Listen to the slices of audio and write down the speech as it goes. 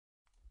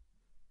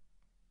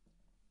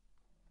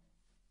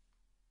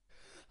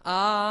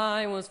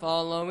I was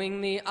following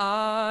the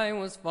I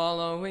was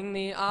following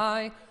the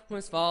I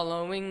was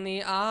following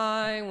the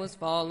I was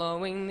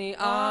following the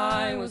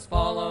I was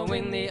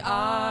following the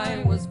I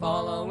was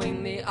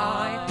following the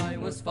I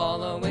was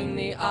following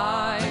the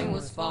I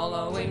was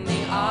following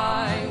the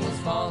I was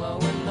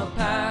following the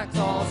pack,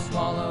 all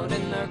swallowed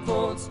in their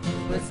coats,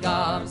 with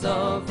scarves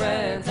of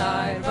red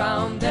tied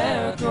round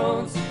their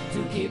throats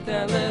to keep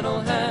their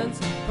little heads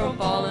from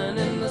falling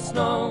in the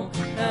snow.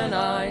 And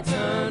I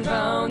turned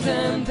round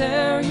and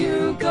there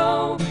you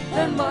go,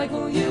 and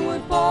Michael, you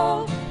would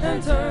fall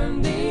and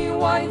turn the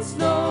white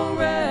snow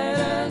red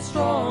as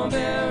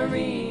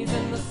strawberries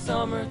in the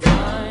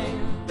summertime.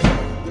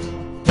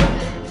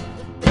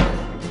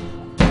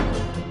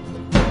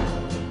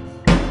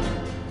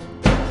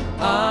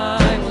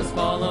 I was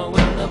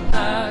following the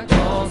pack,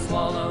 all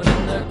swallowed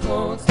in their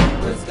coats,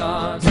 with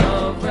scarves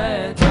of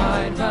red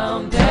tied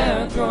round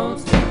their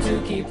throats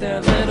to keep their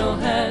little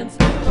heads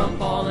from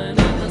falling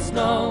in the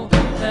snow.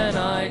 And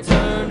I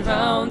turned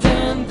round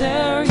and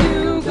there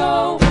you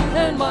go,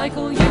 and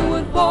Michael, you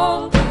would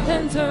fall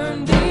and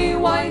turn the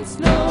white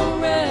snow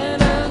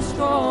red as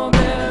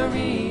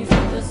strawberries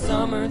in the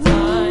summertime.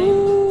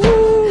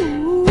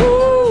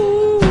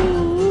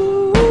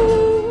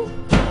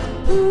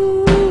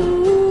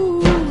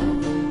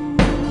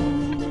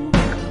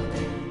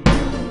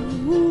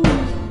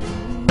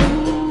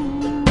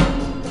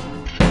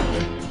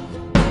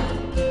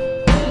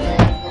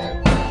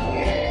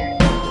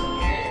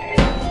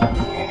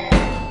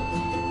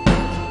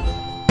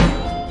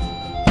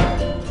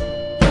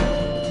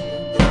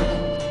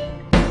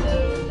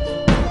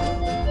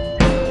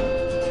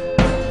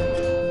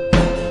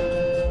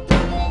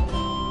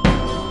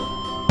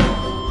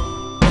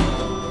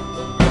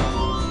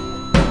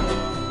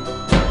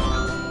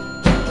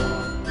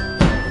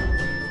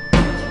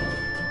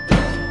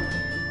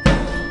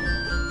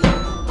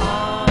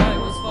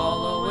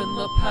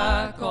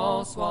 Pack,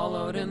 all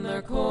swallowed in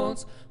their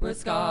coats, with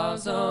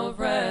scarves of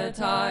red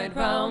tied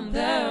round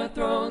their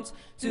throats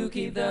to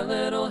keep their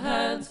little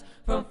heads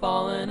from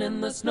falling in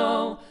the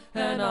snow.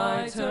 And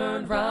I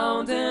turned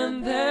round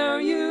and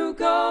there you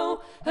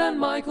go, and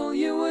Michael,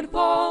 you would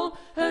fall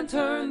and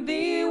turn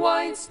the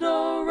white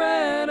snow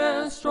red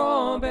as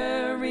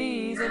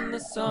strawberries in the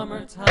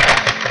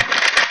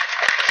summertime.